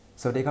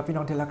สวัสดีครับพี่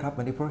น้องที่รักครับ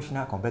วันนี้พระวจน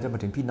ะของพระเจ้ามา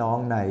ถึงพี่น้อง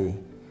ใน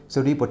ส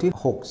ดุดีบทที่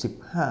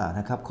65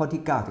นะครับข้อ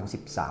ที่9ถึง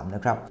13น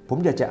ะครับผม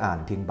อยากจะอ่าน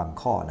เพียงบาง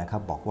ข้อนะครั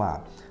บบอกว่า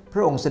พร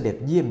ะองค์เสด็จ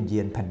เยี่ยมเยี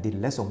ยนแผ่นดิน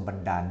และทรงบัน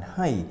ดาลใ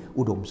ห้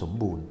อุดมสม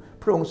บูรณ์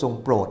พระองค์ทรง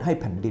โปรดให้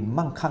แผ่นดิน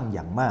มั่งคั่งอ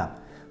ย่างมาก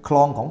คล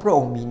องของพระอ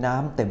งค์มีน้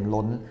ำเต็ม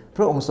ล้นพ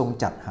ระองค์ทรง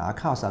จัดหา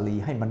ข้าวสาลี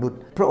ให้มนุษย์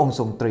พระองค์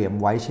ทรงเตรียม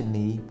ไว้เช่น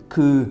นี้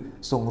คือ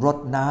ทรงรด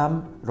น้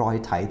ำรอย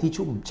ไถที่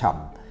ชุ่มฉ่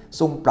ำ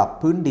ทรงปรับ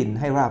พื้นดิน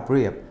ให้ราบเ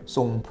รียบท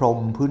รงพรม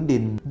พื้นดิ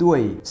นด้วย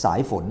สา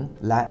ยฝน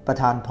และประ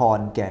ทานพร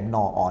แก่น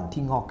ออ่อน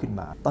ที่งอกขึ้น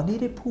มาตอนนี้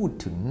ได้พูด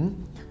ถึง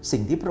สิ่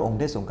งที่พระองค์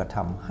ได้ทรงกระท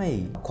ำให้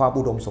ความ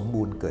อุดมสม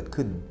บูรณ์เกิด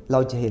ขึ้นเรา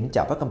จะเห็นจ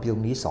ากพระคัมภีร์ตร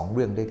งนี้2เ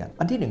รื่องด้วยกัน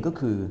อันที่1ก็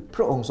คือพ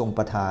ระองค์ทรงป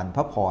ระทานพ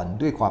ระพร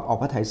ด้วยความเอา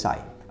พระทัยใส่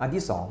อัน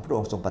ที่2พระอ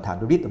งค์ทรงประทาน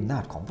ด้วยฤทธิ์อำนา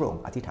จของพระอง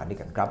ค์อธิษฐานด้วย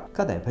กันครับ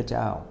ข้าแต่พระเ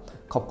จ้า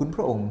ขอบคุณพ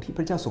ระองค์ที่พ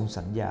ระเจ้าทรง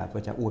สัญญาว่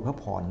าจะอวยพระ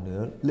พรเหนื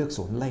อเลือกส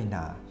วนไร่น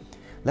า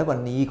และวัน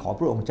นี้ขอ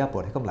พระองค์เจ้าโปร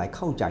ดให้ข้าพเจ้าเ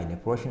ข้าใจใน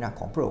พระวจนะ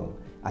ของพระองค์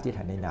อธิษฐ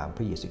านในนามพ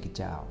ระเยซูคริสต์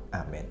เจ้าอ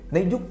าเมนใน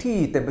ยุคที่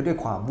เต็มไปด้วย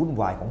ความวุ่น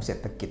วายของเศรษ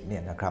ฐกิจเนี่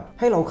ยนะครับ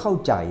ให้เราเข้า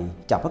ใจ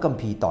จากพระคัม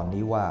ภีร์ตอน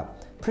นี้ว่า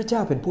พระเจ้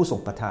าเป็นผู้ทรง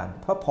ประทาน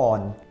พระพร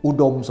อุ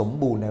ดมสม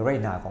บูรณ์ในไร่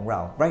นาของเรา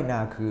ไร่นา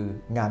คือ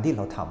งานที่เ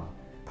ราท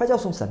ำพระเจ้า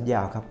ทรงสัญญ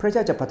าครับพระเจ้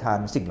าจะประทาน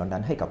สิ่งเหล่านั้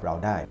นให้กับเรา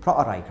ได้เพราะ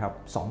อะไรครับ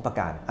2ประ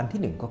การอัน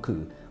ที่1ก็คื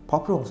อเพรา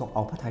ะพระองค์ทรงเอ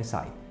าพระทัยใ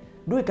ส่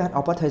ด้วยการเอ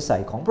าพระทัยใส่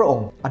ของพระอง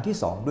ค์อันที่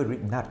2ด้วยฤท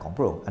ธิ์อำนาจของพ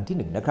ระองค์อัน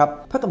ที่1นะครับ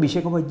พระคัมภีร์ใช้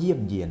คำว่าเยี่ยม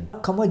เยียน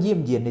คำว่าเยี่ยม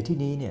เยียนในที่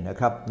นี้เนี่ยนะ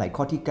ครับใน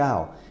ข้อที่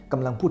9ก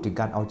ำลังพูดถึง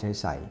การเอาใจ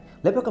ใส่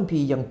และพระคัมภี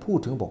ร์ยังพูด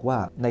ถึงบอกว่า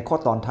ในข้อ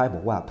ตอนท้ายบ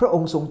อกว่าพระอ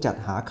งค์ทรงจัด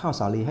หาข้าว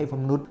สาลีให้ม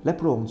นุษย์และ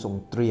พระองค์ทรง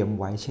เตรียม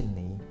ไว้เช่น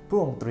นี้พระ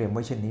องค์เตรียมไ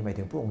ว้เช่นนี้หมาย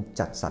ถึงพระองค์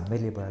จัดสรรไว้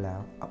เรียบร้อยแล้ว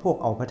พวก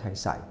เอาพระทัย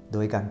ใส่โด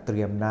ยการเต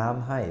รียมน้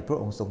ำให้พระ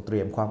องค์ทรงเตรี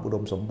ยมความอุด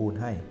มสมบูรณ์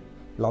ให้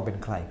เราเป็น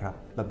ใครครับ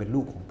เราเป็น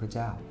ลูกของพระเ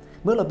จ้า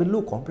เมื่อเราเป็นลู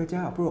กของพระเจ้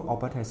าพระองค์เอา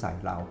พระทัยใส่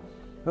เรา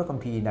พระคัม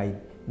ภีร์ใน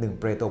1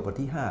เปโตรบท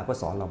ที่5ก็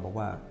สอนเราบอก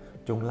ว่า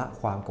จงละ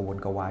ความกังวล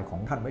กวายขอ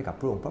งท่านไว้กับ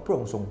พระองค์เพราะพระอ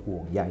งค์ทรงห่ว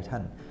งใยท่า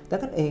นแต่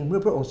ท่านเองเมื่อ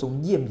พระองค์ทรง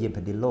เยี่ยมเยียนแ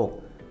ผ่นดินโลก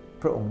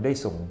พระองค์ได้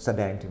ทรงแส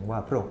ดงถึงว่า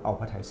พระองค์เอา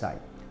พระทัยใส่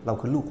เรา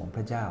คือลูกของพ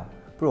ระเจ้า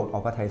พระองค์เอา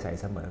พระทัยใส่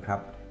เสมอครับ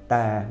แ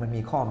ต่มัน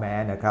มีข้อแม้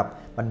นะครับ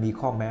มันมี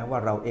ข้อแม้ว่า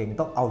เราเอง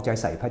ต้องเอาใจ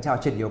ใส่พระเจ้า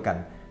เช่นเดียวกัน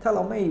ถ้าเร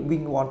าไม่วิ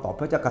งวอนต่อ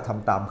พระเจ้ากระท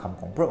ำตามคำ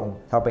ของพระองค์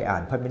ถ้าไปอ่า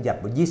นพระบัญญัติ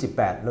บท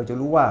28เราจะ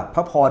รู้ว่าพ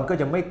ระพรก็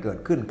จะไม่เกิด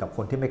ขึ้นกับค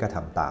นที่ไม่กระท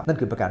ำตามนั่น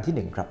คือประการ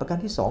ที่1ครับประการ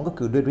ที่2ก็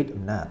คือด้วยฤทธิ์อ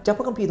ำนาจจากพ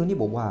ระคัมภีร์ตรงนี้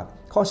บอกว่า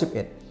ข้อ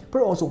11พร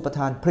ะองค์ทรงประท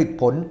านผลิต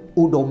ผล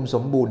อุดมส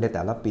มบูรณ์ในแ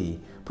ต่ละปี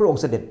พระองค์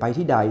เสด็จไป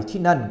ที่ใดที่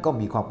นั่นก็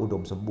มีความอุด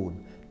มสมบูรณ์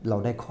เรา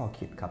ได้ข้อ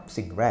คิดครับ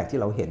สิ่งแรกที่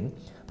เราเห็น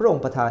พระอง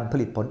ค์ประทานผ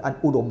ลิตผลอัน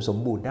อุดมสม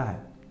บูรณ์ได้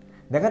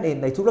ดังนั้นเอง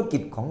ในธุรกิ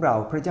จของเรา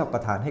พระเจ้าปร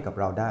ะทานให้กับ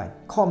เราได้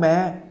ข้อแม้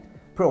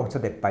พระองค์เส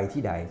ด็จไป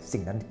ที่ใดสิ่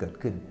งนั้นเกิด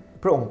ขึ้น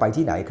พระองค์ไป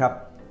ที่ไหนครับ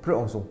พระอ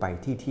งค์ทรงไป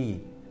ที่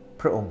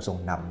พระองค์ทรง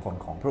นำคน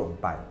ของพระองค์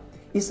ไป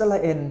อิสรา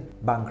เอล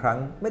บางครั้ง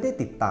ไม่ได้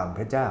ติดตามพ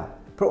ระเจ้า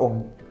พระอง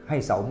ค์ให้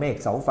เสาเมฆ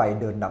เสาไฟ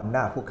เดินนำห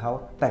น้าพวกเขา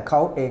แต่เข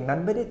าเองนั้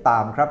นไม่ได้ตา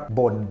มครับ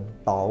บ่น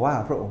ต่อว่า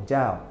พระองค์เ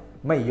จ้า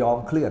ไม่ยอม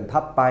เคลื่อนทั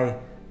พไป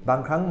บา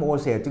งครั้งโม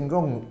เสสจึง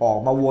ต้องออก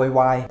มาโวยว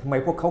ายทำไม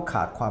พวกเขาข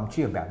าดความเ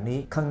ชื่อแบบนี้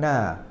ข้างหน้า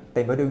เ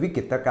ต็มไปด้วยวิก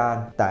ฤตการ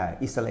ณ์แต่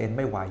อิสราเอลไ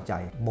ม่วายใจ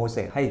โมเส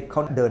สให้เข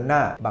าเดินหน้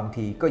าบาง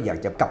ทีก็อยาก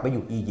จะกลับไปอ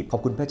ยู่อียิปต์ขอ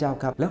บคุณพระเจ้า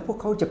ครับแล้วพวก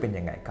เขาจะเป็น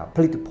ยังไงครับผ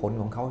ลิตผล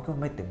ของเขาก็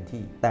ไม่เต็ม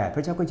ที่แต่พร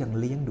ะเจ้าก็ยัง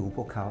เลี้ยงดูพ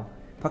วกเขา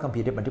พระคัมภี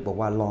ร์ได้บันทึกบอก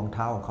ว่ารองเ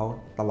ท้าของเขา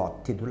ตลอด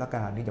ถิ่นทุรกั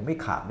นดารนี้ยังไม่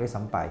ขาดด้วยซ้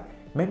ำไป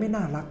ไม่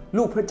น่ารัก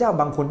ลูกพระเจ้า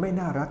บางคนไม่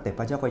น่ารักแต่พ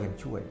ระเจ้าก็ยัง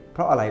ช่วยเพ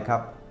ราะอะไรครั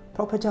บเพ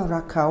ราะพระเจ้ารั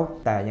กเขา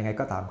แต่ยังไง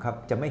ก็ตามครับ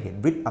จะไม่เห็น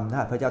ฤทธิ์อำน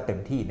าจพระเจ้าเต็ม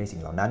ที่ในสิ่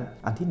งเหล่านั้น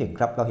อันที่1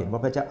ครับเราเห็นว่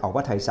าพระเจ้าเอาพร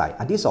ะทัยใส่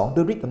อันที่2ด้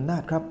วยฤทธิ์อำนา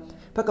จครับ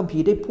พระคัมภี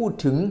ร์ได้พูด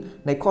ถึง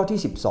ในข้อที่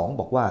12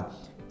บอกว่า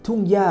ทุ่ง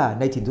หญ้า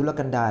ในถิ่นทุร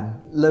กันดาร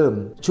เริ่ม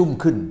ชุ่ม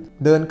ขึ้น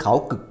เดินเขา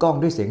กึกก้อง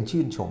ด้วยเสียง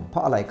ชื่นชมเพรา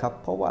ะอะไรครับ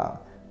เพราะว่า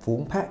ฝูง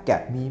แพะแก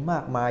ะมีมา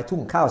กมายทุ่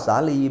งข้าวสา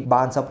ลีบ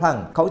านสะพรั่ง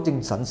เขาจึง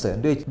สรรเสริญ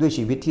ด้วย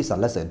ชีวิตที่สร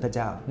รเสริญพระเ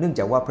จ้าเนื่องจ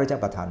ากว่าพระเจ้า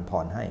ประทานพ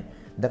รให้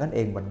ดังนั้นเอ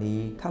งวันนี้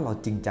ถ้าเรา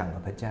จริงจังกั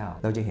บพระเจ้า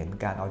เราจะเห็น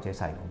การเอาใจ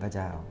ใส่ของพระเ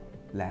จ้า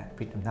และ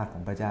ฤทธิ์อำนาจขอ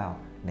งพระเจ้า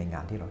ในงา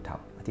นที่เราท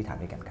ำอธิษฐาน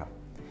ด้วยกันครับ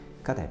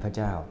ข้าแต่พระเ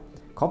จ้า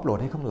ขอโปรด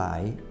ให้ข้าพเจ้า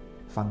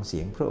ฟังเสี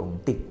ยงพระองค์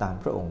ติดตาม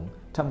พระองค์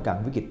ท่ามกลาง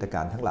วิกฤตก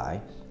ารณ์ทั้งหลาย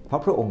เพรา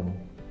ะพระองค์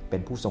เป็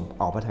นผู้ทรง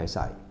เอาพระทัยใ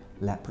ส่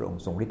และพระอง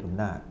ค์ทรงฤทธิ์อ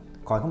ำนาจ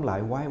ขอให้ข้าพเจ้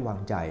าไว้วาง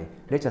ใจ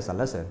และจะสร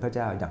รเสริญพระเ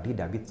จ้าอย่างที่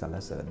ดาวิดสรร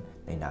เสริญ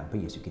ในนามพระ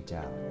เยซูคริสต์เจ้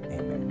าอา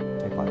เมน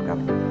ใช่ก่อนครับ